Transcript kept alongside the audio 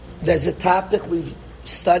There's a topic we've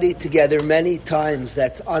studied together many times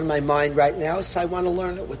that's on my mind right now, so I want to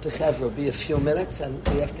learn it with the Chevra. It'll be a few minutes, and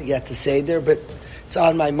we have to get to Seder, but it's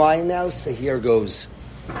on my mind now, so here goes.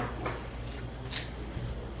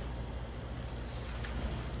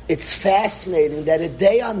 It's fascinating that a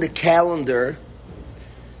day on the calendar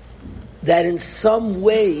that in some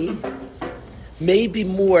way, maybe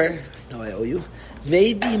more, no, I owe you,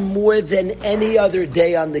 maybe more than any other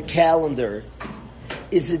day on the calendar,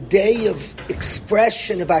 is a day of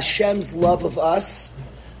expression of Hashem's love of us,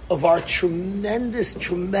 of our tremendous,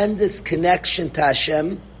 tremendous connection to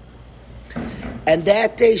Hashem. And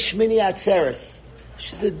that day, Shmini Atzeres,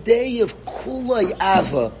 which is a day of Kulay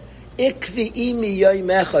Ava, Ikvi Imi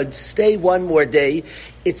Yoim Echad, stay one more day.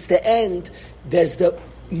 It's the end. There's the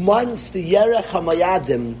months, the Yerech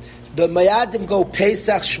HaMayadim. The Mayadim go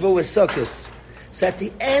Pesach, Shavuos, Sukkos. So at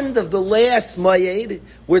the end of the last Mayad,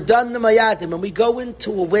 we're done the Mayadim, and we go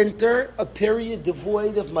into a winter, a period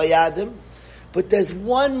devoid of Mayadim. But there's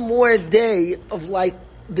one more day of like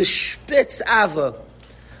the Spitz Ava,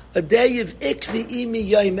 a day of Ikvi Imi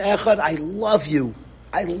Yom Echad. I love you.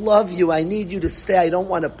 I love you. I need you to stay. I don't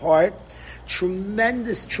want to part.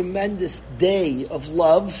 Tremendous, tremendous day of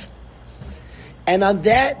love. And on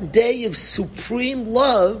that day of supreme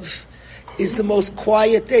love is the most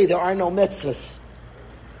quiet day. There are no mitzvahs.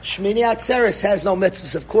 Shmini Atzeres has no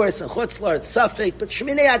mitzvahs, of course, and Chutz La'aretz, Safek, but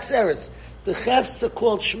Shmini Atzeres, the Chefza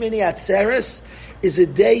called Shmini Atzeres, is a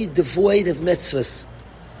day devoid of mitzvahs.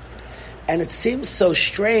 And it seems so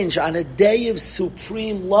strange, on a day of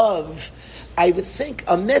supreme love, I would think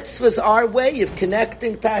a mitzvah is our way of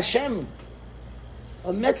connecting to Hashem.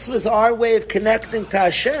 A mitzvah is our way of connecting to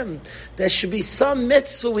Hashem. There should be some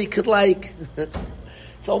mitzvah we could like...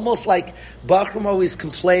 It's almost like Bachram always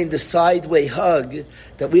complained, the sideway hug,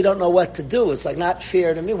 that we don't know what to do. It's like not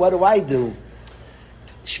fair to me. What do I do?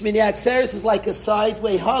 Shmini Atzeres is like a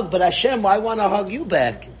sideway hug, but Hashem, I want to hug you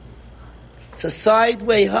back. It's a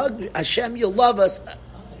sideway hug. Hashem, you love us.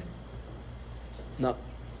 No.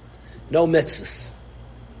 No mitzvahs.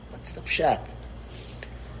 What's the pshat?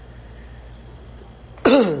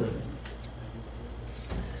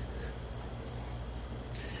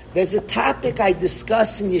 There's a topic I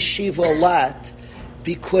discuss in yeshiva a lot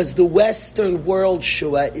because the Western world,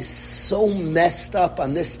 Shua, is so messed up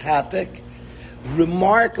on this topic,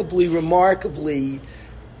 remarkably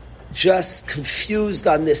just confused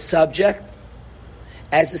on this subject.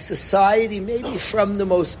 As a society, maybe from the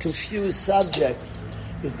most confused subjects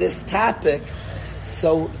is this topic.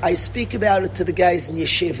 So I speak about it to the guys in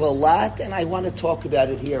yeshiva a lot, and I want to talk about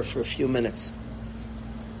it here for a few minutes.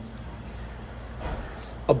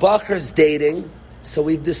 A bacher's dating, so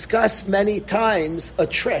we've discussed many times a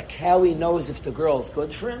trick, how he knows if the girl's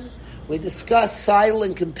good for him. We discussed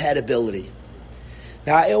silent compatibility.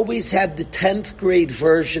 Now, I always have the 10th grade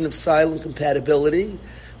version of silent compatibility,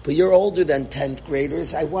 but you're older than 10th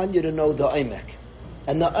graders. I want you to know the Omek.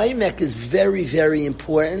 And the Omek is very, very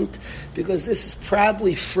important because this is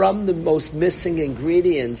probably from the most missing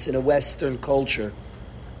ingredients in a Western culture.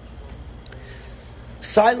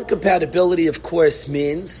 Silent compatibility, of course,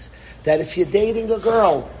 means that if you're dating a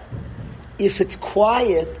girl, if it's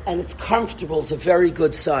quiet and it's comfortable, it's a very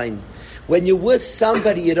good sign. When you're with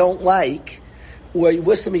somebody you don't like, or you're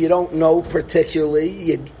with somebody you don't know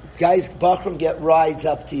particularly, guys, Bachram get rides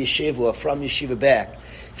up to yeshiva or from yeshiva back.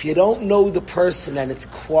 If you don't know the person and it's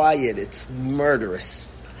quiet, it's murderous.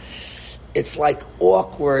 It's like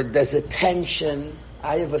awkward, there's a tension.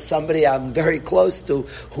 I have somebody I'm very close to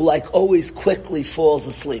who like always quickly falls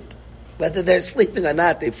asleep. Whether they're sleeping or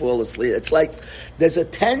not, they fall asleep. It's like there's a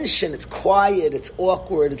tension, it's quiet, it's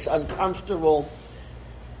awkward, it's uncomfortable.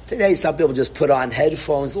 Today some people just put on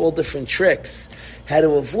headphones, all different tricks, how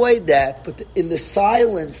to avoid that. But in the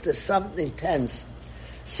silence, there's something tense.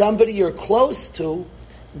 Somebody you're close to,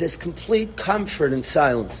 there's complete comfort in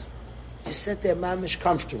silence. You sit there, mamish,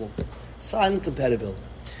 comfortable. Silent compatibility.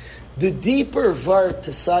 The deeper vert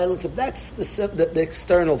to silent, that's the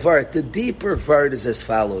external vert. The deeper vert is as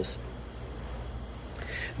follows.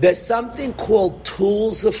 There's something called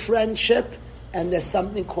tools of friendship, and there's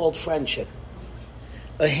something called friendship.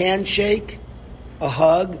 A handshake, a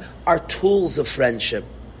hug, are tools of friendship.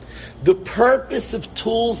 The purpose of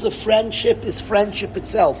tools of friendship is friendship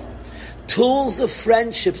itself. Tools of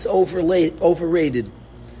friendship's overrated.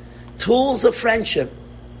 Tools of friendship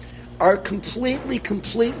are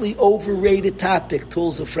completely overrated topic,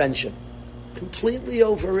 tools of friendship. Completely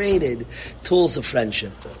overrated tools of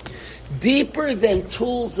friendship. Deeper than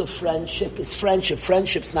tools of friendship is friendship.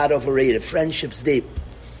 Friendship's not overrated. Friendship's deep.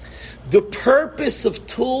 The purpose of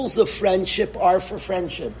tools of friendship are for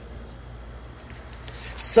friendship.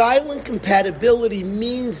 Silent compatibility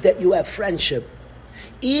means that you have friendship.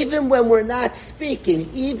 Even when we're not speaking,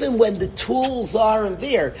 even when the tools aren't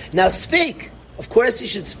there. Now speak. Of course he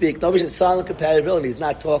should speak. Nobody should silent compatibility. He's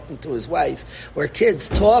not talking to his wife. Or kids,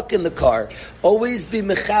 talk in the car. Always be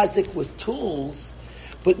mechazik with tools,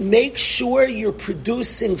 but make sure you're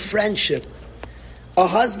producing friendship. A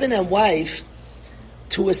husband and wife,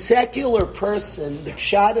 to a secular person, the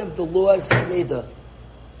pshat of the laws of Nida,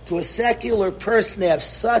 to a secular person, they have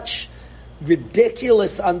such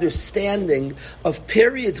ridiculous understanding of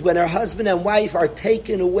periods when our husband and wife are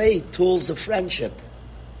taking away tools of friendship.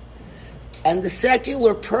 And the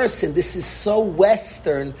secular person, this is so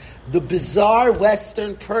Western, the bizarre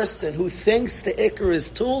Western person who thinks the ikar is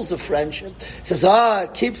tools of friendship, says,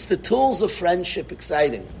 it keeps the tools of friendship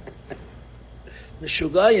exciting. The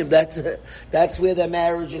Shugayim, that's where their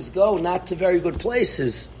marriages go, not to very good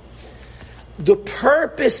places. The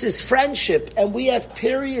purpose is friendship, and we have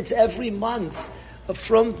periods every month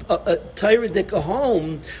from a Tairadika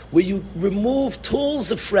home where you remove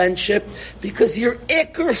tools of friendship because your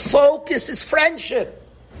ikar focus is friendship.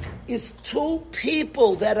 Is two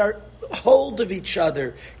people that are hold of each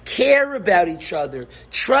other, care about each other,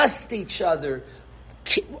 trust each other,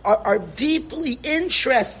 are deeply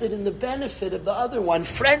interested in the benefit of the other one.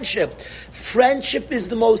 Friendship. Friendship is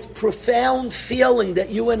the most profound feeling that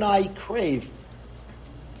you and I crave.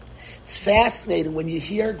 It's fascinating when you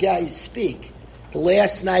hear guys speak. The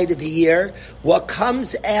last night of the year, what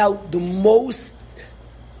comes out the most,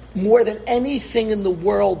 more than anything in the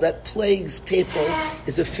world that plagues people,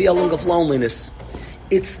 is a feeling of loneliness.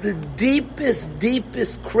 It's the deepest,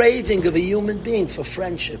 deepest craving of a human being for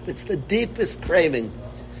friendship. It's the deepest craving.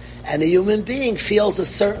 And a human being feels a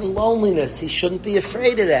certain loneliness. He shouldn't be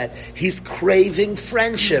afraid of that. He's craving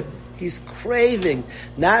friendship. He's craving.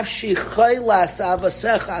 Nafshi chaylas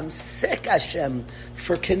avasecha. I'm sick, Hashem,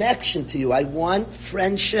 for connection to you. I want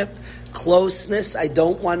friendship, closeness. I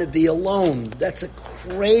don't want to be alone. That's a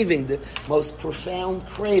craving, the most profound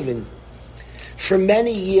craving. For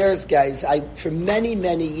many years, guys, I want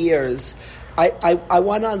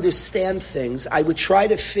to understand things. I would try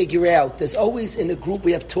to figure out. There's always, in a group,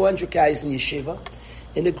 we have 200 guys in yeshiva.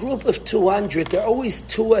 In a group of 200, there are always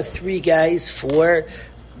 2 or 3 guys, 4,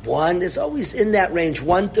 1. There's always in that range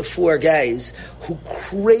 1 to 4 guys who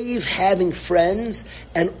crave having friends,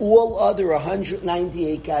 and all other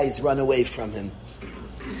 198 guys run away from him.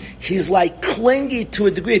 He's like clingy to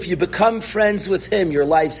a degree. If you become friends with him, your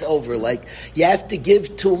life's over. Like, you have to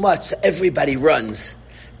give too much, so everybody runs.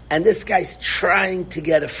 And this guy's trying to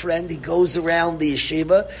get a friend. He goes around the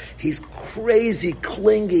yeshiva. He's crazy,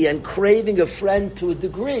 clingy, and craving a friend to a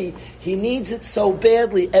degree. He needs it so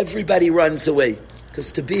badly, everybody runs away.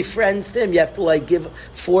 Because to be friends to him, you have to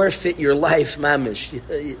forfeit your life,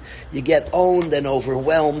 mamish. You get owned and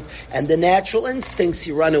overwhelmed. And the natural instincts,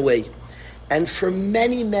 you run away. And for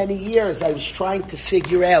many, many years, I was trying to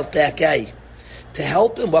figure out that guy. To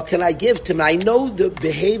help him, what can I give to him? I know the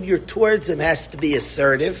behavior towards him has to be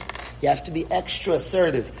assertive. You have to be extra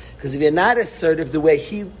assertive. Because if you're not assertive the way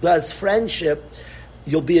he does friendship,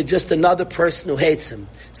 you'll be just another person who hates him.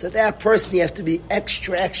 So that person you have to be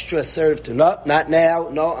extra, extra assertive to. No, not now.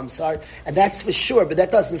 No, I'm sorry. And that's for sure, but that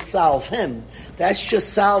doesn't solve him. That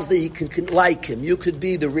just solves that you can like him. You could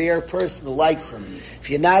be the rare person who likes him. If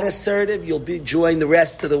you're not assertive, you'll join the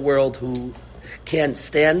rest of the world who can't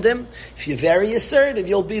stand him. If you're very assertive,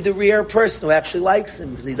 you'll be the rare person who actually likes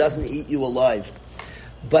him because he doesn't eat you alive.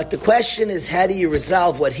 But the question is, how do you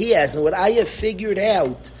resolve what he has? And what I have figured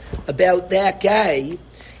out about that guy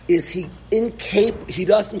is he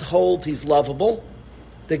doesn't hold he's lovable.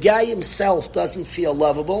 The guy himself doesn't feel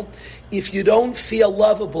lovable. If you don't feel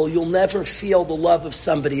lovable, you'll never feel the love of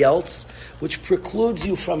somebody else, which precludes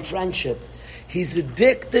you from friendship. He's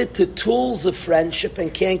addicted to tools of friendship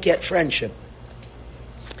and can't get friendship.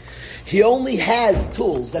 He only has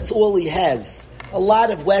tools. That's all he has. A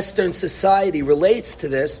lot of Western society relates to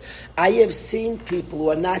this. I have seen people who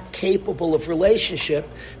are not capable of relationship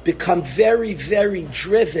become very, very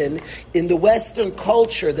driven. In the Western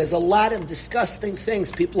culture, there's a lot of disgusting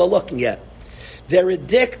things people are looking at. They're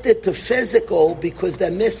addicted to physical because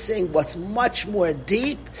they're missing what's much more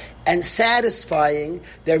deep and satisfying.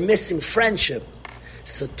 They're missing friendship.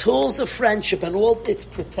 So tools of friendship and all its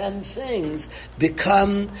pretend things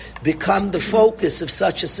become the focus of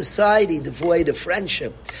such a society devoid of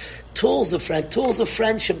friendship. Tools of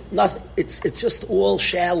friendship, nothing. It's just all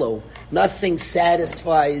shallow. Nothing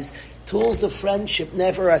satisfies. Tools of friendship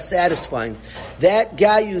never are satisfying. That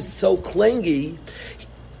guy who's so clingy,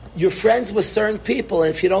 you're friends with certain people, and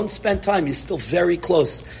if you don't spend time, you're still very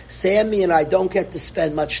close. Sammy and I don't get to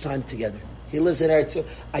spend much time together. He lives in Eretz.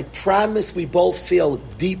 I promise we both feel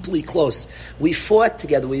deeply close. We fought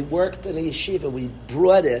together. We worked in a yeshiva. We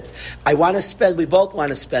brought it. We both want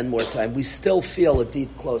to spend more time. We still feel a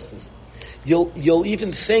deep closeness. You'll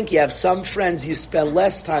even think you have some friends you spend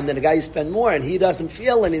less time than a guy you spend more, and he doesn't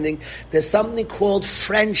feel anything. There's something called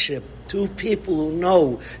friendship. Two people who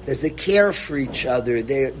know there's a care for each other.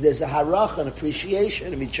 There's a harach, an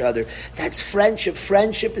appreciation of each other. That's friendship.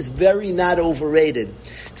 Friendship is very not overrated.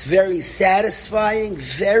 It's very satisfying,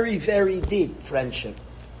 very, very deep friendship.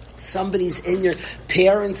 Somebody's in your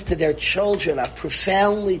parents to their children are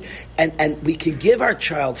profoundly, and we can give our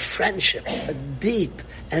child friendship, a deep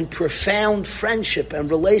and profound friendship and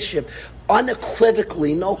relationship,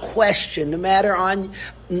 unequivocally, no question, no matter on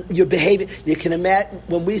your behavior. You can imagine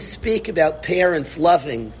when we speak about parents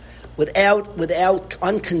loving, without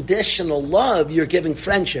unconditional love, you're giving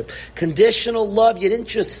friendship. Conditional love, you didn't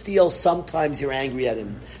just steal, sometimes you're angry at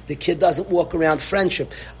him. The kid doesn't walk around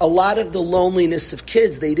friendship. A lot of the loneliness of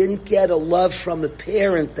kids, they didn't get a love from a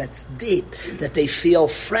parent that's deep, that they feel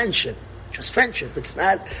friendship. Just friendship.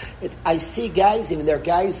 I see guys, even there are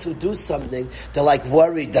guys who do something, they're like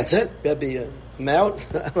worried, that's it, maybe I'm out.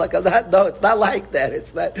 I'm like, no, it's not like that.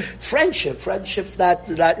 It's not friendship. Friendship's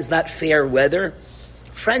is not fair weather.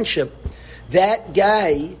 Friendship. That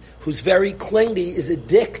guy who's very clingy is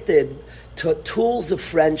addicted to tools of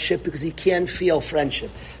friendship because he can't feel friendship.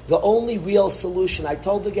 The only real solution, I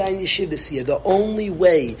told the guy in Yeshiva this year, the only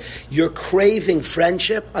way you're craving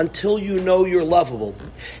friendship until you know you're lovable.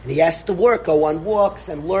 And he has to work, go on walks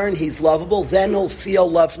and learn he's lovable. Then he'll feel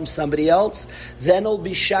love from somebody else. Then he'll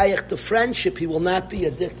be shaykh to friendship. He will not be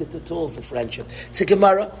addicted to tools of friendship. It's a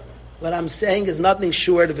Gemara. What I'm saying is nothing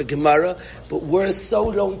short of a Gemara, but we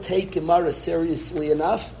don't take Gemara seriously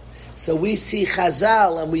enough. So we see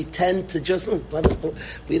Chazal and we tend to just,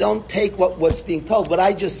 we don't take what's being told. What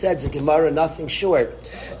I just said is a Gemara, nothing short.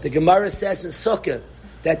 The Gemara says in Sukkah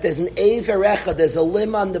that there's an Eiver, there's a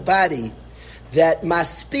limb on the body that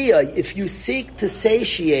maspia, if you seek to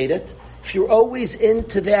satiate it, if you're always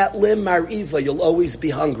into that limb mariva, you'll always be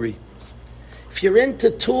hungry. If you're into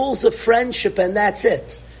tools of friendship and that's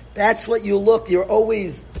it, that's what you're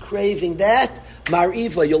always craving that,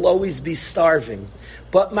 mariva, you'll always be starving.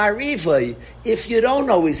 But mariva, if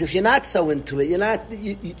you're not so into it,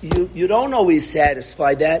 you don't always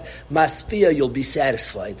satisfy that, maspia, you'll be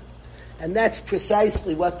satisfied. And that's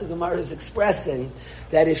precisely what the Gemara is expressing,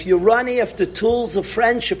 that if you're running after tools of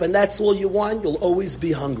friendship and that's all you want, you'll always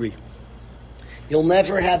be hungry. You'll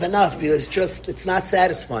never have enough because it's not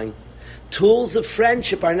satisfying. Tools of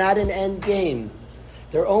friendship are not an end game.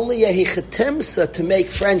 They're only a hichatimsa to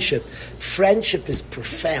make friendship. Friendship is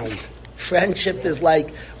profound. Friendship is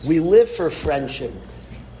like, we live for friendship.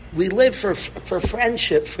 We live for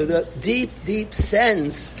friendship, for the deep, deep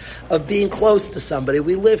sense of being close to somebody.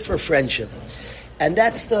 We live for friendship. And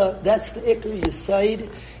that's the Ikar Yesod,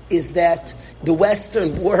 is that the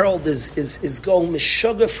Western world is going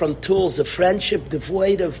mishuggah from tools of friendship,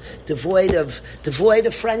 devoid of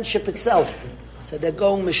friendship itself. So they're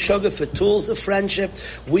going mishuggah for tools of friendship.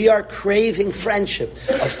 We are craving friendship.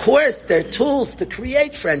 Of course, they're tools to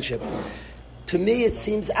create friendship. To me, it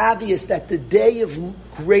seems obvious that the day of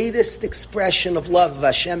greatest expression of love of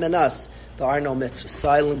Hashem and us, there are no mitzvahs,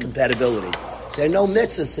 silent compatibility. There are no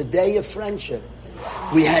mitzvahs, a day of friendship.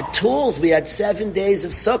 We had tools. We had 7 days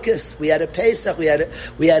of Sukkot. We had a Pesach. We had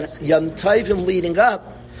Yom Tovim leading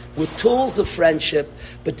up with tools of friendship.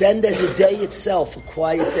 But then there's a day itself, a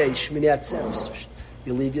quiet day. Shmini Atzeres.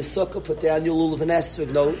 You leave your sukkah, put down your lulav and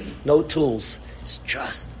esrog. No tools. It's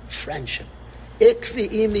just friendship. Ikvi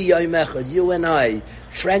imi yom echad. You and I,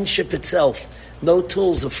 friendship itself. No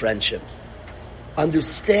tools of friendship.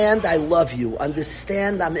 Understand I love you.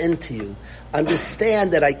 Understand I'm into you.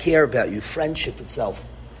 Understand that I care about you. Friendship itself.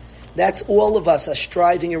 That's all of us are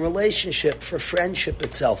striving in relationship for friendship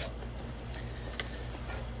itself.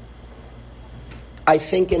 I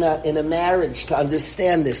think in a marriage, to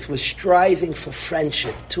understand this, we're striving for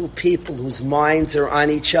friendship. Two people whose minds are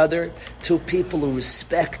on each other, two people who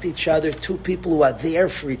respect each other, two people who are there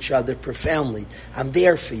for each other profoundly. I'm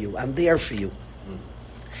there for you. I'm there for you.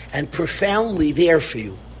 And profoundly there for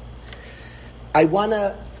you. I want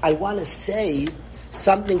to say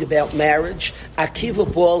something about marriage. Akiva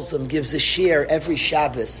Balsam gives a share every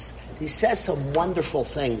Shabbos. He says some wonderful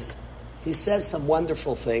things. He said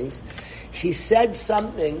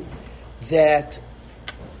something that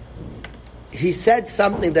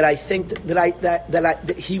I think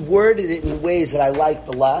that he worded it in ways that I liked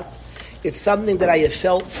a lot. It's something that I have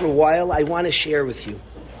felt for a while. I want to share with you.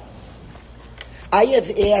 I have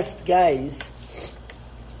asked guys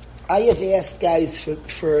I have asked guys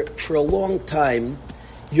for a long time,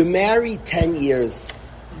 you're married 10 years,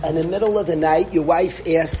 and in the middle of the night, your wife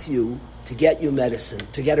asks you to get her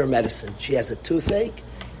medicine. She has a toothache.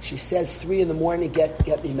 She says 3 a.m,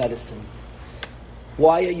 get me medicine.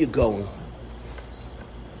 Why are you going?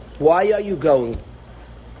 Why are you going?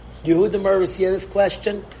 Yehuda Murris, hear this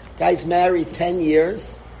question? Guy's married 10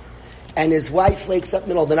 years, and his wife wakes up in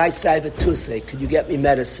the middle of the night, says, I have a toothache. Could you get me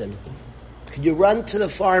medicine? Could you run to the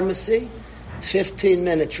pharmacy? It's a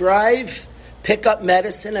 15-minute drive, pick up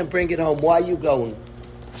medicine, and bring it home. Why are you going?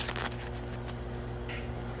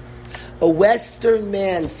 A Western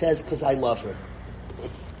man says, because I love her.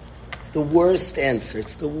 It's the worst answer.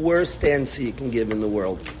 It's the worst answer you can give in the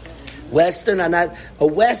world. A Western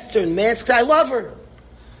man says, I love her.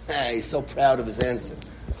 He's so proud of his answer.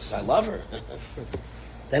 Because I love her.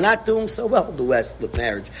 They're not doing so well, the West, with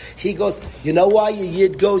marriage. He goes, you know why your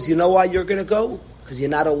Yid goes? You know why you're going to go? Because you're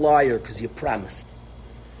not a liar, because you promised.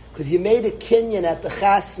 Because you made a kinyan at the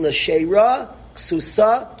chasna, sheira,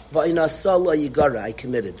 ksusa, va'inasa la yigara. I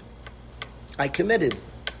committed.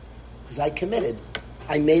 Because I committed.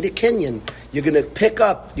 I made a kinyan. You're going to pick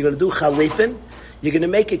up, you're going to do chalipin, you're going to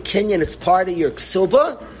make a kinyan, it's part of your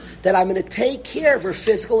ksuba, that I'm going to take care of her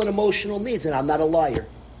physical and emotional needs, and I'm not a liar.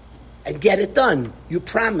 And get it done. You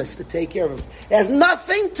promise to take care of her. It has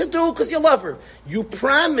nothing to do because you love her. You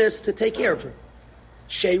promise to take care of her.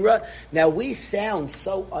 Sheira. Now we sound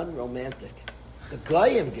so unromantic. The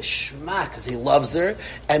Goyim geschmack because he loves her,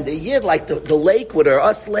 and the Yid like the Lakewooder,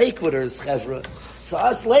 us Lakewooders, chevra. So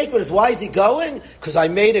us Lakewooders, why is he going? Because I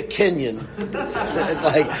made a kinyan.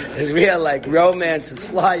 It's real like romance is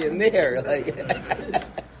flying there.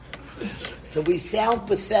 So we sound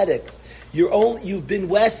pathetic. You've been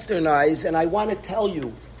westernized, and I want to tell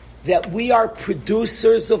you that we are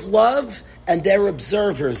producers of love and they're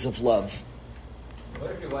observers of love.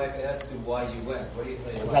 What if your wife asks you why you went? What do you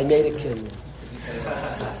think? Because I made a kinyan.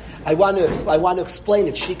 I want to explain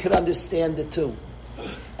it. She could understand it too.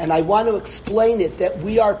 And I want to explain it that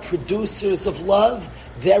we are producers of love,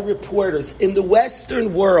 they're reporters. In the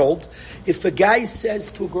Western world, if a guy says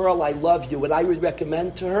to a girl, I love you, what I would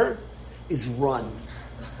recommend to her is run.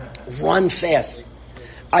 Run fast.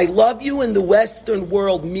 I love you in the Western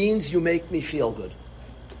world means you make me feel good.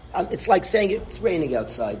 It's like saying it's raining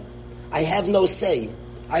outside. I have no say.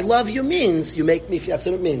 I love you means you make me feel, that's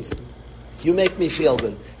what it means. You make me feel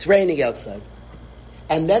good. It's raining outside.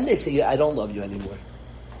 And then they say, I don't love you anymore.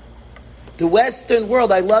 The Western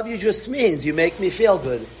world, I love you just means you make me feel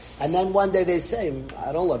good. And then one day they say,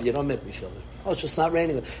 I don't love you, don't make me feel good. Oh, it's just not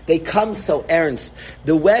raining. They come so ernst.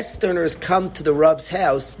 The Westerners come to the Rav's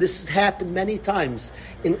house. This has happened many times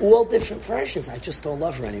in all different versions. I just don't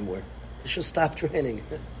love her anymore. It just stopped raining.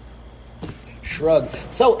 Shrug.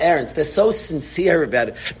 So ernst. They're so sincere about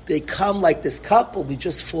it. They come like this couple. We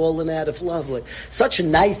just fallen out of love. Like such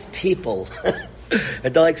nice people.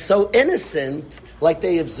 And they're like so innocent. Like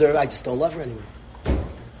they observe, I just don't love her anymore.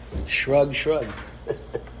 Shrug.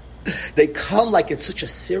 They come like it's such a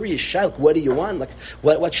serious shout. What do you want? Like,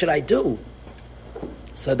 what should I do?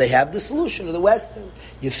 So they have the solution of the Western.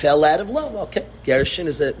 You fell out of love. Okay. Gershon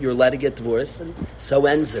is that you're allowed to get divorced, and so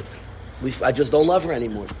ends it. I just don't love her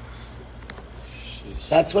anymore.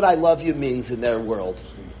 That's what I love you means in their world.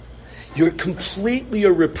 You're completely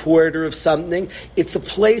a reporter of something. It's a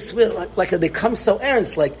place where, like they come so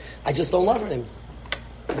ernst, like, I just don't love her anymore.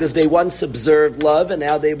 Because they once observed love, and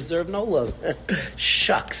now they observe no love.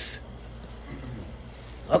 Shucks.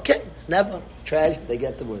 Okay, it's never tragic. They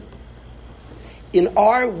get divorced. In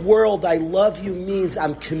our world, I love you means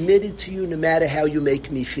I'm committed to you no matter how you make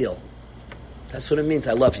me feel. That's what it means,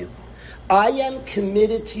 I love you. I am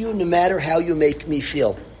committed to you no matter how you make me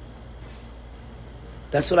feel.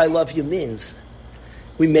 That's what I love you means.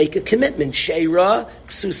 We make a commitment. Sheira,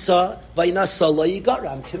 ksusa, vaynasa lo yigara.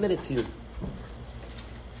 I'm committed to you.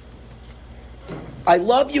 I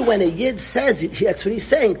love you when a Yid says it. That's what he's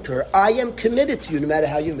saying to her. I am committed to you no matter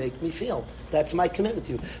how you make me feel. That's my commitment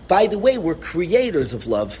to you. By the way, we're creators of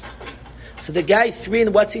love. So the guy, 3,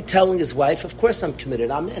 and what's he telling his wife? Of course I'm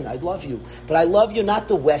committed. I'm in. I love you. But I love you not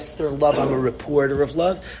the Western love. I'm a reporter of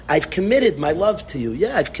love. I've committed my love to you.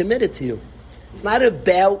 Yeah, I've committed to you. It's not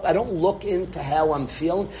about, I don't look into how I'm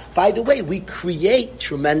feeling. By the way, we create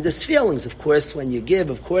tremendous feelings. Of course, when you give,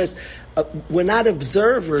 of course, we're not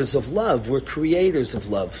observers of love. We're creators of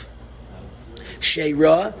love.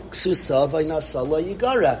 Sheira, ksusa, vaynasa lo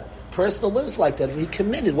yigara. Person lives like that. He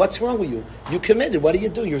committed. What's wrong with you? You committed. What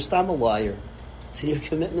do? You're still a liar. See your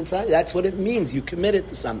commitments? That's what it means. You committed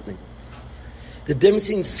to something. The difference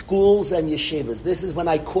in schools and yeshivas. This is when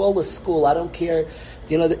I call a school. I don't care.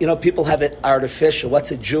 You know, people have it artificial.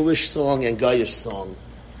 What's a Jewish song and Goyish song?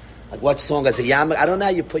 Like what song is a yarmulke? I don't know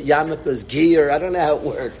how you put yarmulke as gear. I don't know how it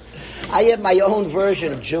works. I have my own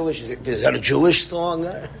version of Jewish. Is that a Jewish song?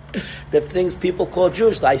 The things people call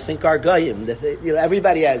Jewish, I think are goyim.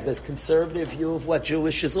 Everybody has this conservative view of what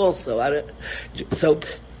Jewish is also. So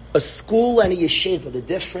a school and a yeshiva, the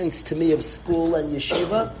difference to me of school and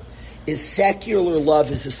yeshiva is secular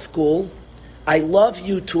love is a school. I love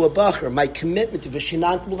you to a bacher. My commitment to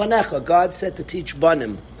Vishinant Luvanecha. God said to teach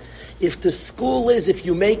banim. If the school is, if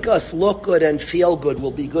you make us look good and feel good, we'll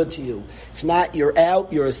be good to you. If not, you're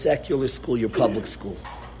out, you're a secular school, you're public school.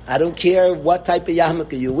 I don't care what type of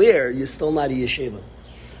yarmulke you wear, you're still not a yeshiva.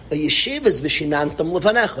 A yeshiva is Vishinantam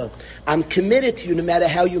Levanecha. I'm committed to you no matter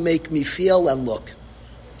how you make me feel and look.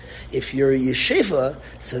 If you're a yeshiva,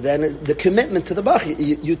 so then the commitment to the bach,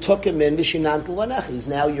 you took him in Vishinantam Levanecha. He's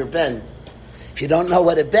now your ben. If you don't know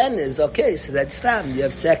what a ben is, okay, so that's time. You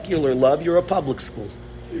have secular love, you're a public school.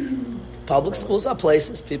 Public schools are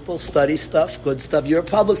places people study stuff, good stuff. Your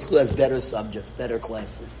public school has better subjects, better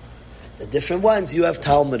classes. The different ones, you have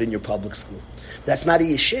Talmud in your public school. That's not a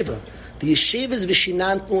yeshiva. The yeshiva is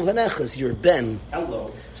Vishinant Mulvanechas, your ben.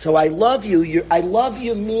 Hello. So I love you. I love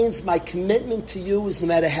you means my commitment to you is no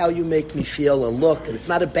matter how you make me feel and look. And it's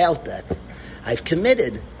not about that. I've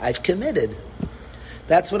committed.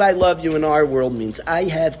 That's what I love you in our world means. I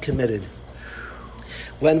have committed.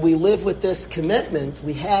 When we live with this commitment,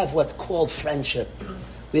 we have what's called friendship.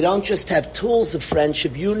 We don't just have tools of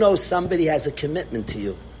friendship. You know somebody has a commitment to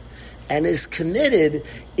you and is committed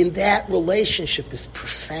in that relationship is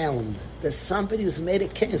profound. There's somebody who's made a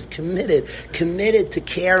king, is committed to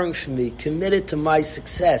caring for me, committed to my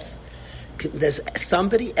success. There's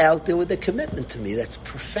somebody out there with a commitment to me that's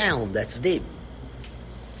profound, that's deep.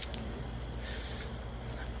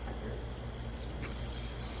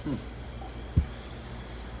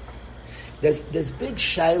 There's big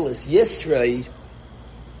shilas.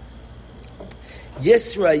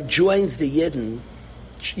 Yisro joins the Yidden.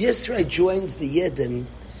 Yisro joins the Yidden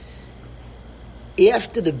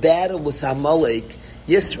after the battle with Amalek.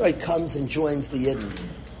 Yisro comes and joins the Yidden.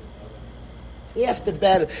 After the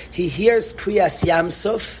battle, he hears Kriyas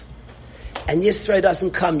Yamsuf, and Yisro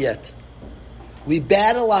doesn't come yet. We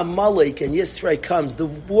battle Amalek, and Yisro comes. The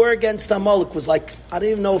war against Amalek was like, I don't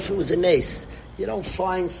even know if it was a nace. You don't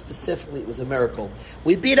find specifically it was a miracle.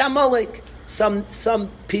 We beat Amalek. Some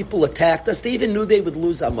people attacked us. They even knew they would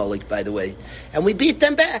lose Amalek, by the way. And we beat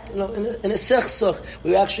them back. In a sichsuch.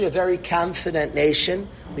 We were actually a very confident nation.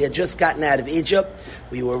 We had just gotten out of Egypt.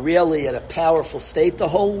 We were really at a powerful state. The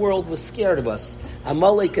whole world was scared of us.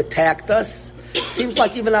 Amalek attacked us. It seems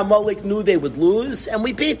like even Amalek knew they would lose. And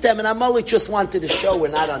we beat them. And Amalek just wanted to show we're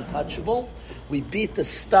not untouchable. We beat the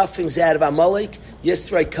stuffings out of Amalek.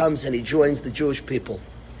 Yisro comes and he joins the Jewish people.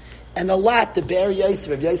 And a lot, the Ber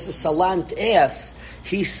Yosef Salant asks,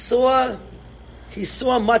 he saw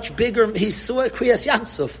much bigger, he saw Kriyas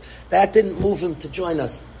Yamsuf. That didn't move him to join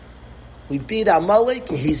us. We beat Amalek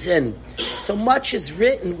and he's in. So much is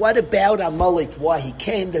written. What about Amalek, why he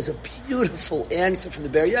came? There's a beautiful answer from the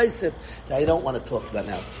Ber Yosef that I don't want to talk about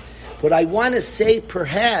now. What I want to say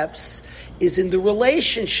perhaps is in the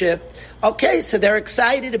relationship, okay, so they're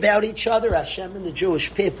excited about each other, Hashem and the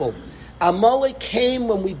Jewish people. Amalek came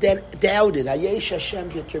when we doubted. Ayesh Hashem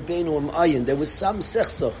b'terbeinu ayin. There was some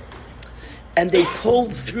sechsach. And they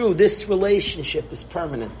pulled through. This relationship is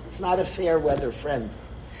permanent. It's not a fair weather friend.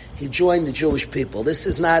 He joined the Jewish people. This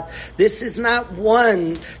is not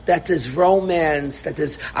one that is romance, that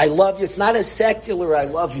is, I love you. It's not a secular, I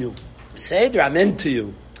love you. Seder, I'm into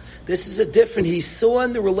you. This is a different, he saw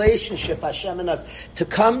in the relationship, Hashem and us, to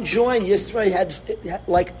come join. Yisro had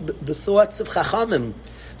like the thoughts of Chachamim.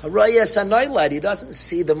 He doesn't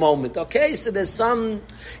see the moment. Okay, so there's some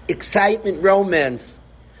excitement, romance.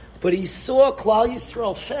 But he saw Klal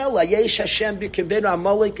Yisrael fell. Ayesh Hashem b'kibbeinu.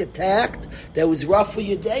 Amalek attacked. There was Rafu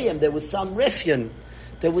Yudeim. There was some Rifyon.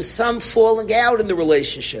 There was some falling out in the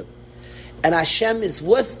relationship. And Hashem is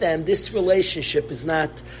with them. This relationship is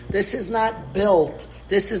not built.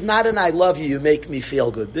 This is not an I love you, you make me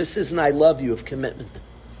feel good. This is an I love you of commitment.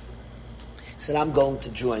 He said, I'm going to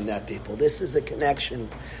join that people. This is a connection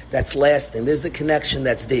that's lasting. This is a connection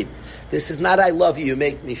that's deep. This is not I love you, you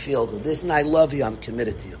make me feel good. This is an I love you, I'm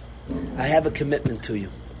committed to you. I have a commitment to you.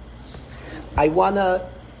 I wanted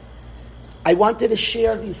to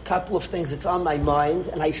share these couple of things. It's on my mind,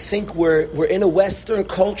 and I think we're in a Western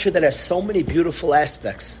culture that has so many beautiful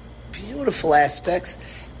aspects. Beautiful aspects.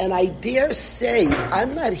 And I dare say,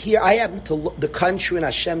 I'm not here, I happen to look, the country and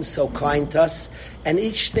Hashem's so kind to us, and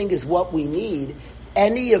each thing is what we need.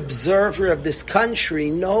 Any observer of this country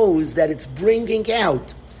knows that it's bringing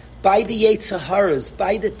out, by the Yetzaharas,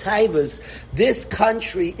 by the Taivas, this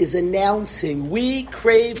country is announcing, we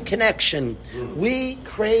crave connection, we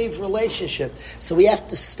crave relationship, so we have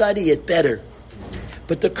to study it better.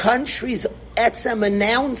 But the country's etzem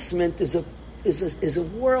announcement is a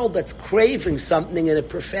world that's craving something in a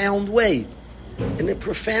profound way. In a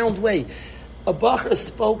profound way. A Bacher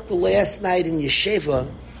spoke the last night in Yeshiva.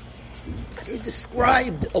 He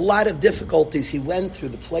described a lot of difficulties he went through.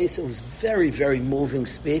 The place, it was very, very moving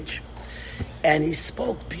speech. And he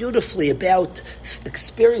spoke beautifully about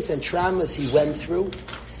experience and traumas he went through.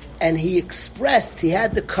 And he expressed, he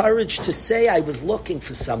had the courage to say, I was looking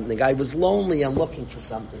for something. I was lonely and looking for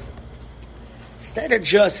something. Instead of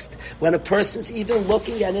just, when a person's even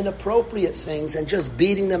looking at inappropriate things and just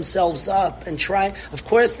beating themselves up and trying, of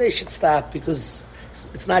course they should stop because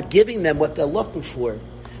it's not giving them what they're looking for.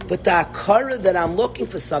 But the akara that I'm looking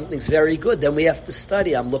for something is very good. Then we have to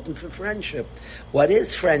study. I'm looking for friendship. What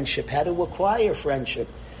is friendship? How to acquire friendship?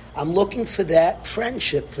 I'm looking for that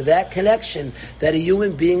friendship, for that connection that a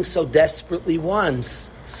human being so desperately wants,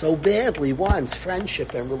 so badly wants,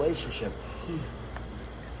 friendship and relationship.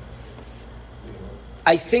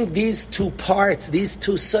 I think these two parts, these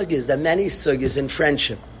two sugyas, there are many sugyas in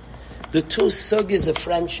friendship. The two sugyas of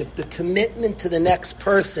friendship, the commitment to the next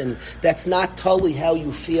person that's not totally how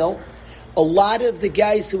you feel. A lot of the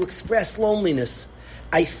guys who express loneliness,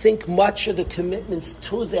 I think much of the commitments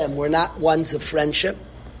to them were not ones of friendship.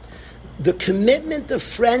 The commitment of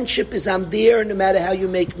friendship is I'm there no matter how you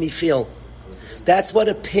make me feel. That's what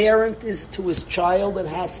a parent is to his child and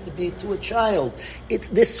has to be to a child. It's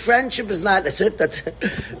this friendship is not, that's it.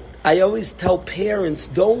 I always tell parents,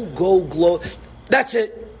 don't go that's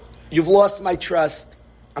it. You've lost my trust.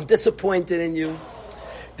 I'm disappointed in you.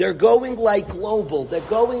 They're going like global. They're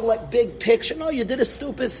going like big picture. No, you did a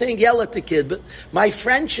stupid thing. Yell at the kid. But my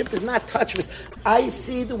friendship is not touched. I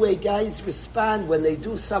see the way guys respond when they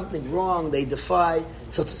do something wrong. They defy.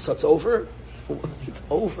 So it's over? It's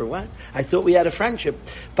over. What? I thought we had a friendship.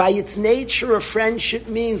 By its nature, a friendship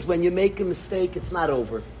means when you make a mistake, it's not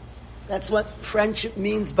over. That's what friendship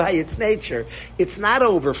means by its nature. It's not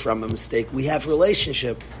over from a mistake. We have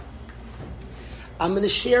relationship. I'm going to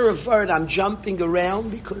share a word. I'm jumping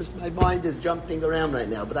around because my mind is jumping around right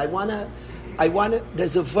now. But I want to,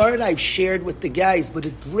 there's a word I've shared with the guys, but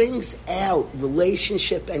it brings out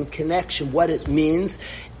relationship and connection, what it means.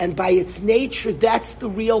 And by its nature, that's the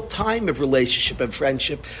real time of relationship and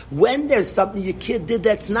friendship. When there's something your kid did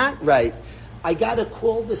that's not right. I got a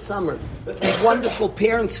call this summer from wonderful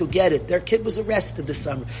parents who get it. Their kid was arrested this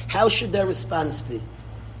summer. How should their response be?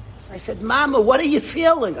 So I said, Mama, what are you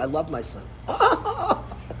feeling? I love my son.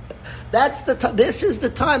 That's the time. This is the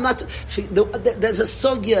time. Not to, there's a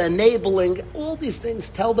sugya enabling all these things.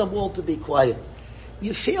 Tell them all to be quiet.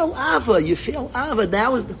 You feel ava. You feel ava.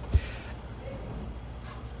 Now is the.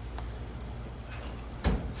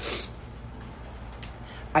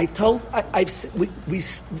 I told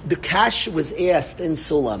the kasha was asked in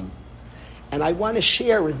Sulam, and I want to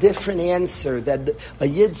share a different answer that a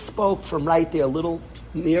yid spoke from right there, a little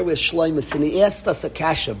near with Shlomis, and he asked us a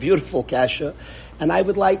kasha, beautiful kasha, and I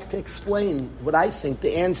would like to explain what I think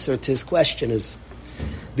the answer to his question is.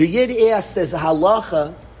 The yid asked, there's a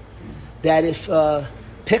halacha that if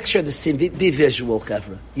picture the scene, be visual,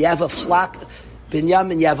 Chevra. You have a flock,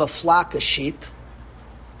 Binyamin, you have a flock of sheep.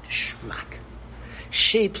 Shmak.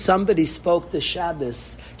 Sheep, somebody spoke the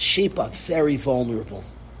Shabbos, sheep are very vulnerable.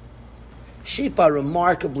 Sheep are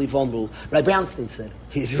remarkably vulnerable. Rabbi Brownstein said,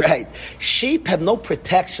 he's right. Sheep have no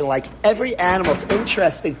protection. Like every animal, it's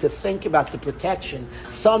interesting to think about the protection.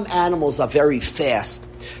 Some animals are very fast.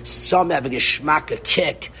 Some have a geschmack,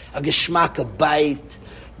 kick, a geschmack, bite.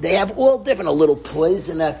 They have all different, a little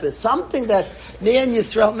poison episode. Something that me and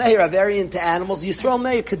Yisrael Meir are very into animals. Yisrael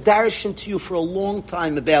Meir could darshan to you for a long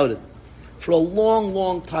time about it. For a long,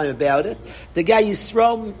 long time about it. The guy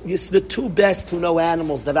Yisrael, the two best who know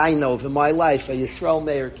animals that I know of in my life are Yisrael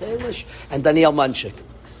Meir Kalish and Daniel Munchik.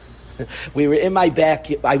 We were in my back.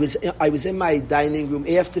 I was in my dining room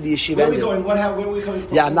after the yeshiva. Where are we going? Where are we coming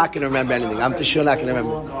from? Yeah, I'm not going to remember anything. I'm for sure not going to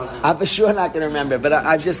remember. I'm for sure not going to remember. But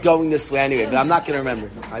I'm just going this way anyway. But I'm not going to remember.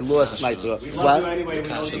 I lost my thought. What? Anyway,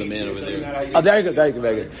 Kasha, the man over there. Oh, very good, very good,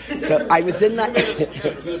 very good. So I was in that.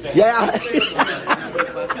 Yeah.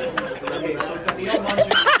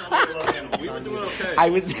 We were doing okay. I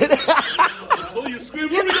was in. Until you scream,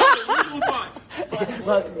 we were doing fine.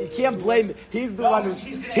 Well, you can't blame him. He's the one who's.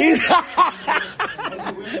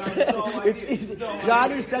 It's easy.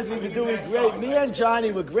 Johnny says we were doing great. Me and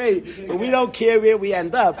Johnny were great, but we don't care where we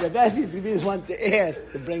end up. The best is to be the one to ask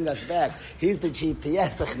to bring us back. He's the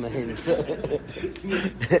GPS.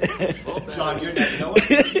 John, you're next. No one.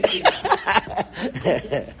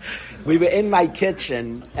 We were in my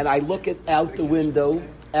kitchen, and I look out the window,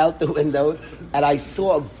 and I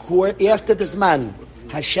saw after this man,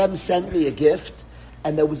 Hashem sent me a gift,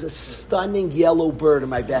 and there was a stunning yellow bird in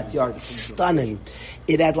my backyard. Stunning.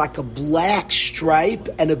 It had like a black stripe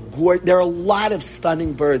and there are a lot of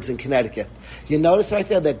stunning birds in Connecticut. You notice right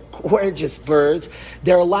there, they're gorgeous birds.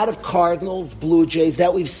 There are a lot of cardinals, blue jays,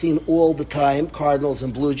 that we've seen all the time, cardinals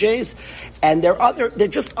and blue jays. And they're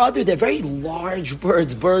very large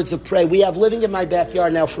birds of prey. We have living in my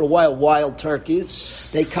backyard now for a while, wild turkeys.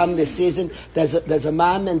 They come this season. There's a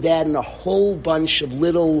mom and dad and a whole bunch of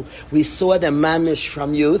we saw them mamish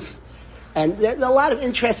from youth. And there's a lot of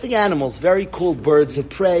interesting animals, very cool birds of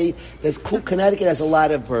prey. Connecticut has a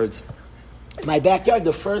lot of birds. In my backyard,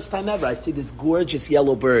 the first time ever, I see this gorgeous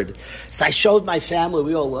yellow bird. So I showed my family,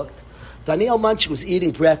 we all looked. Daniel Munch was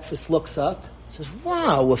eating breakfast, looks up, says,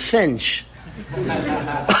 wow, a finch.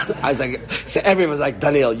 I was like, so everyone was like,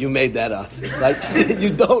 Daniel, you made that up. Like,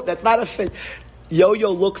 you don't, that's not a finch.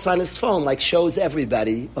 Yo-Yo looks on his phone, like shows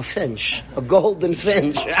everybody a finch, a golden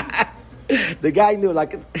finch. The guy knew,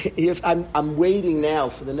 like, if I'm waiting now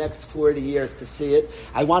for the next 40 years to see it.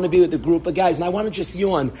 I want to be with a group of guys, and I want to just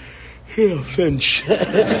yawn. Here, finch.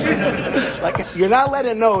 Like, you're not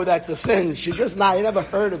letting know that's a finch. You're just not. I never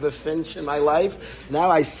heard of a finch in my life. Now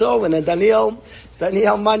I saw when Daniel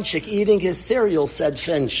Munchik eating his cereal said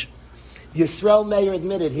finch. Yisrael Meir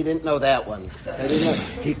admitted he didn't know that one.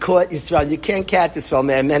 He caught Yisrael. You can't catch Yisrael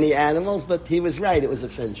Meir, many animals, but he was right. It was a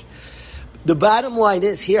finch. The bottom line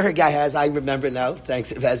is, here a guy has, I remember now,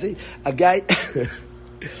 thanks Vezi, a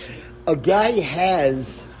guy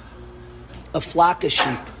has a flock of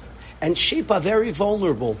sheep. And sheep are very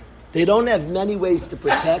vulnerable. They don't have many ways to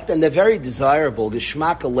protect, and they're very desirable. The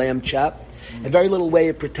shmak, a lamb chop, a very little way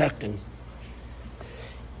of protecting.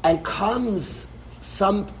 And comes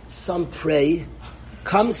some prey,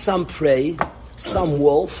 some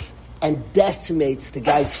wolf, and decimates the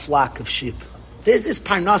guy's flock of sheep. There's his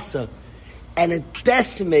parnasa, and it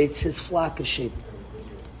decimates his flock of sheep.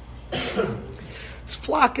 His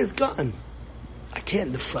flock is gone.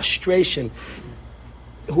 The frustration.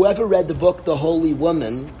 Whoever read the book, The Holy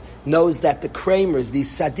Woman, knows that the Kramers, these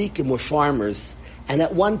tzaddikim, were farmers. And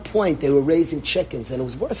at one point, they were raising chickens, and it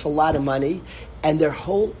was worth a lot of money. And their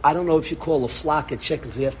whole, I don't know if you call a flock of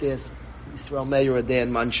chickens. We have to ask Yisrael Meir or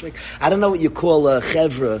Dan Munchik. I don't know what you call a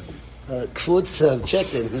chevra, kfutz of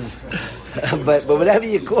chickens. but whatever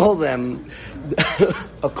you call them,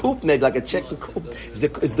 a coop, maybe like a chicken coop.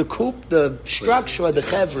 Is the coop the structure or the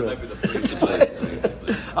chevra?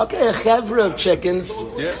 Okay, a chevra of chickens.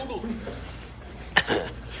 Yeah.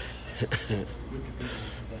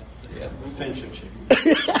 Finch of chicken.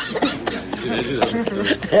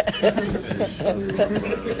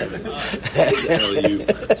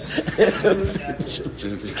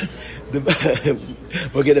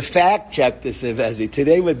 We're going to fact check this, Evezi.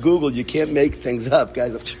 Today with Google, you can't make things up,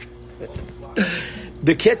 guys.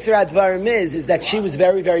 The Kitzur Advarim is that she was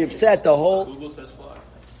very, very upset. The whole Google says fly.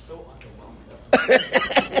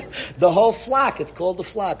 the whole flock, it's called the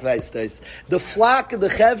flock, Weistais. The flock, the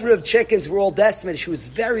chevra of chickens were all decimated. She was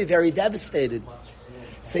very, very devastated.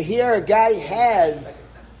 So here a guy has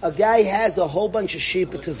a whole bunch of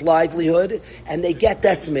sheep, it's his livelihood, and they get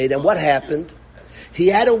decimated. And what happened? He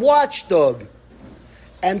had a watchdog,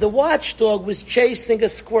 and the watchdog was chasing a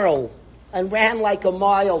squirrel and ran like a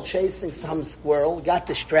mile chasing some squirrel, got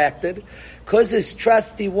distracted. Because his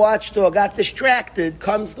trusty watchdog got distracted,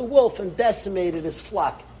 comes the wolf and decimated his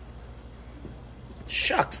flock.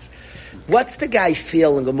 Shucks. What's the guy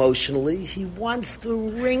feeling emotionally? He wants to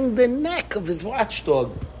wring the neck of his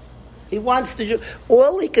watchdog. He wants to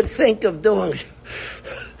all he could think of doing.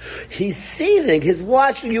 He's seething. His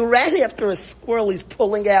watchdog, you ran after a squirrel, he's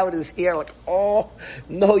pulling out his hair like, oh,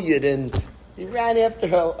 no you didn't. He ran after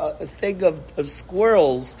a thing of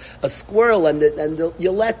squirrels, a squirrel, and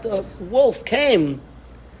you let the wolf came.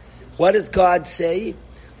 What does God say?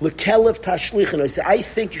 L'kelev tashlichin. I say, I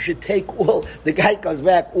think you should take all. The guy comes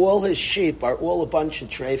back. All his sheep are all a bunch of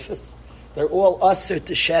treifus. They're all usher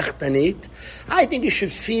to shecht and eat. I think you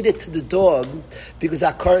should feed it to the dog because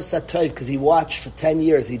akaras atayv. Because he watched for 10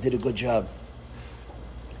 years, he did a good job.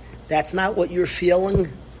 That's not what you're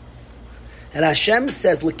feeling. And Hashem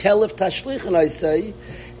says, L'kelev tashlichin, I say,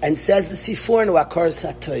 and says the Sifornu,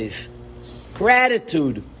 akaras atayv.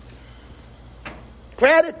 Gratitude.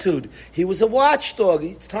 Gratitude. He was a watchdog.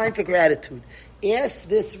 It's time for gratitude. asked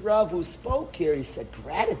this Rav who spoke here, he said,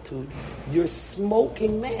 gratitude? You're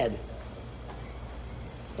smoking mad.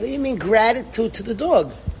 What do you mean gratitude to the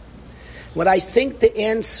dog? What I think the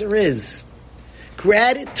answer is,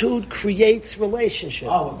 gratitude creates relationship.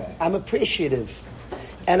 I'm appreciative.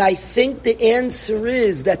 And I think the answer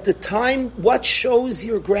is that what shows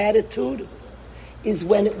your gratitude is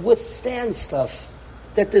when it withstands stuff.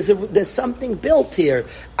 That there's something built here.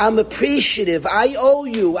 I'm appreciative. I owe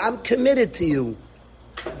you. I'm committed to you.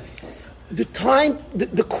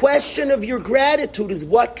 The question of your gratitude is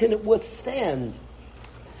what can it withstand?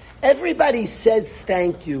 Everybody says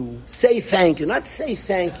thank you. Say thank you. Not say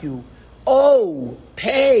thank you. Owe,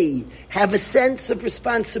 pay, have a sense of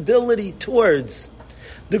responsibility towards.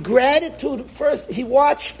 The gratitude, first, he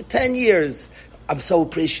watched for 10 years. I'm so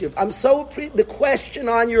appreciative. The question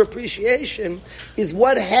on your appreciation is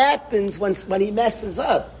what happens when he messes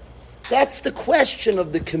up. That's the question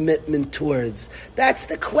of the commitment towards. That's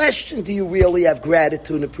the question, do you really have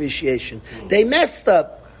gratitude and appreciation? They messed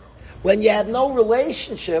up. When you have no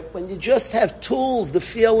relationship, when you just have tools, the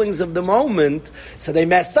feelings of the moment, so they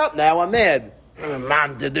messed up, now I'm mad.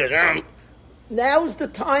 Mom did this. Now's the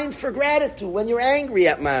time for gratitude, when you're angry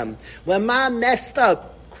at mom. When mom messed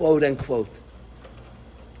up, quote unquote.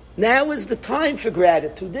 Now is the time for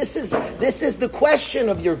gratitude. This is the question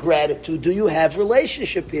of your gratitude. Do you have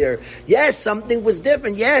relationship here? Yes, something was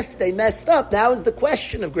different. Yes, they messed up. Now is the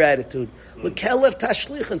question of gratitude. L'kelev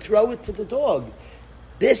tashlich, and throw it to the dog.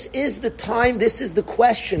 This is the time, this is the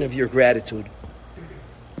question of your gratitude.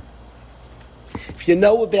 If you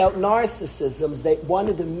know about narcissisms, one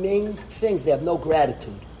of the main things, they have no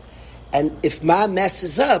gratitude. And if mom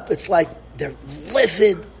messes up, it's like they're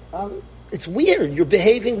livid. It's weird. You're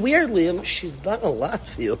behaving weirdly. She's done a lot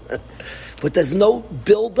for you. But there's no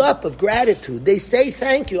build-up of gratitude. They say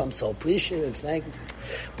thank you. I'm so appreciative. Thank you.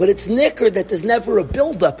 But it's nicker that there's never a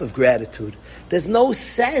build-up of gratitude. There's no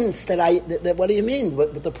sense that what do you mean?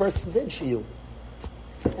 What the person did for you.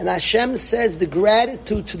 And Hashem says the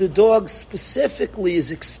gratitude to the dog specifically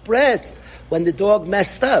is expressed when the dog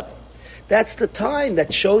messed up. That's the time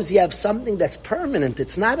that shows you have something that's permanent.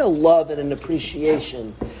 It's not a love and an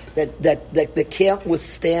appreciation that can't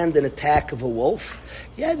withstand an attack of a wolf.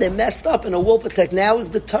 Yeah, they messed up in a wolf attack. Now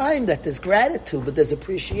is the time that there's gratitude, but there's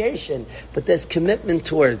appreciation, but there's commitment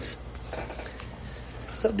towards.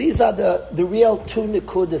 So these are the real two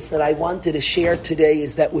nekudas that I wanted to share today,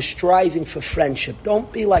 is that we're striving for friendship.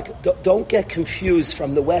 Don't get confused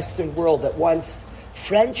from the Western world that wants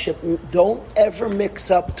friendship. Don't ever mix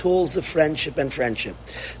up tools of friendship and friendship.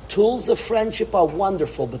 Tools of friendship are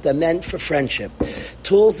wonderful, but they're meant for friendship.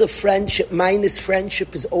 Tools of friendship minus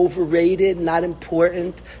friendship is overrated, not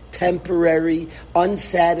important, temporary,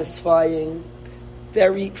 unsatisfying,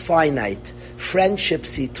 very finite.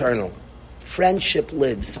 Friendship's eternal. Friendship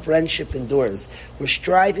lives. Friendship endures. We're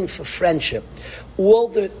striving for friendship. All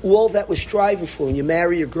that we're striving for when you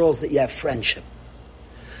marry your girls, that you have friendship.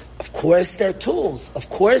 Of course, they're tools. Of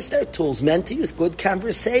course, they're tools meant to use good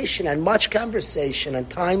conversation and much conversation and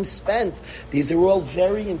time spent. These are all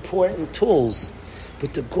very important tools.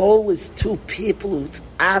 But the goal is two people who it's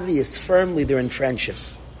obvious firmly they're in friendship.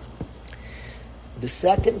 The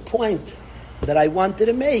second point that I wanted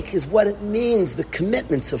to make is what it means, the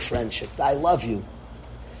commitments of friendship. I love you.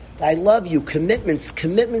 I love you. Commitments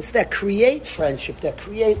that create friendship, that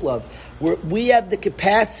create love. We have the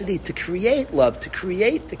capacity to create love, to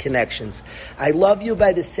create the connections. I love you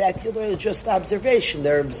by the secular, just observation.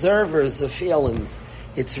 They're observers of feelings.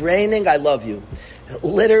 It's raining, I love you.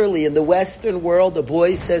 Literally, in the Western world, a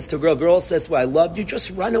boy says to a girl says, well, I love you,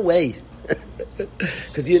 just run away.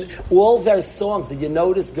 Because all their songs, did you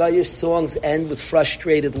notice Goyish songs end with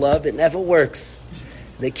frustrated love? It never works.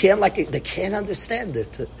 They can't understand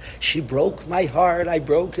it. She broke my heart, I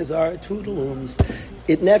broke his heart, toodalooms.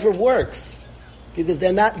 It never works. Because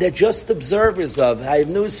they're just observers of. I have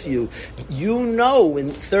news for you. You know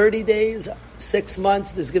in 30 days, 6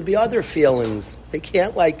 months, there's going to be other feelings. They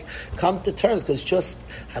can't come to terms because just,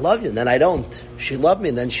 I love you, and then I don't. She loved me,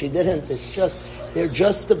 and then she didn't. They're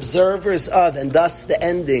just observers of, and thus the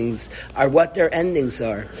endings are what their endings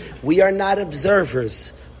are. We are not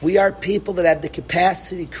observers. We are people that have the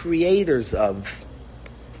capacity, creators of.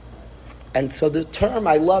 And so the term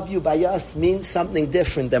I love you by us means something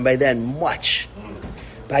different than by then, much.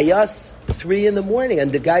 By us, 3 a.m,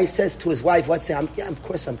 and the guy says to his wife, of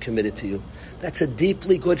course I'm committed to you. That's a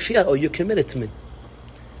deeply good feel. Oh, you're committed to me.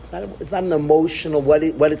 It's not an emotional, what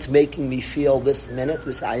it's making me feel this minute.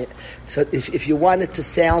 So if you want it to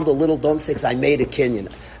sound a little, don't say, because I made a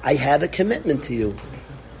kinyan. I have a commitment to you.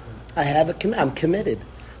 I'm committed.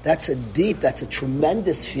 That's a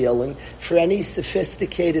tremendous feeling for any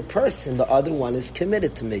sophisticated person. The other one is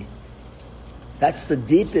committed to me. That's the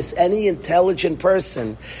deepest, any intelligent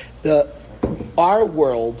person. Our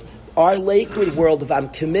world, our Lakewood world of I'm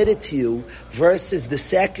committed to you versus the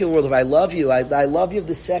secular world of I love you. I love you of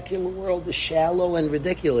the secular world is shallow and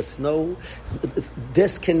ridiculous. No, it's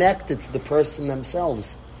disconnected to the person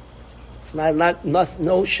themselves. It's not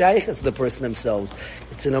no shaykhs to the person themselves.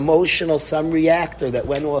 It's an emotional, some reactor that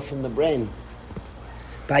went off in the brain.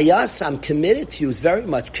 Bayas, I'm committed to you is very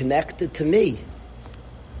much connected to me.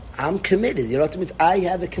 I'm committed. You know what it means? I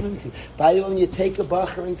have a commitment to you. By the way, when you take a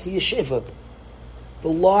bacher into yeshiva, the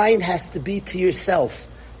line has to be to yourself.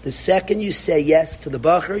 The second you say yes to the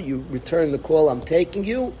bacher, you return the call, I'm taking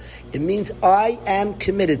you, it means I am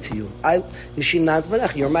committed to you.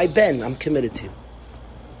 You're my ben, I'm committed to you.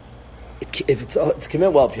 If it's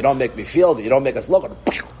committed, well, if you don't make me feel good, you don't make us look,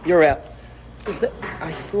 you're out.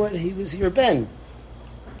 I thought he was your ben.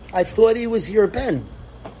 I thought he was your ben.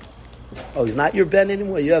 Oh, he's not your ben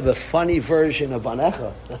anymore? You have a funny version of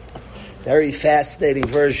Banecha. Very fascinating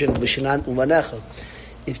version of Mishnant Banecha.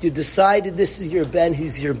 If you decided this is your ben,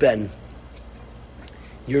 he's your ben.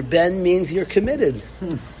 Your ben means you're committed.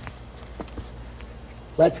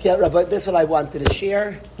 Let's get Rabbi, this is what I wanted to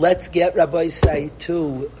share. Let's get Rabbi Say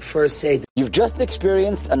to first say. You've just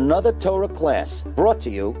experienced another Torah class brought to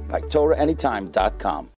you by TorahAnytime.com.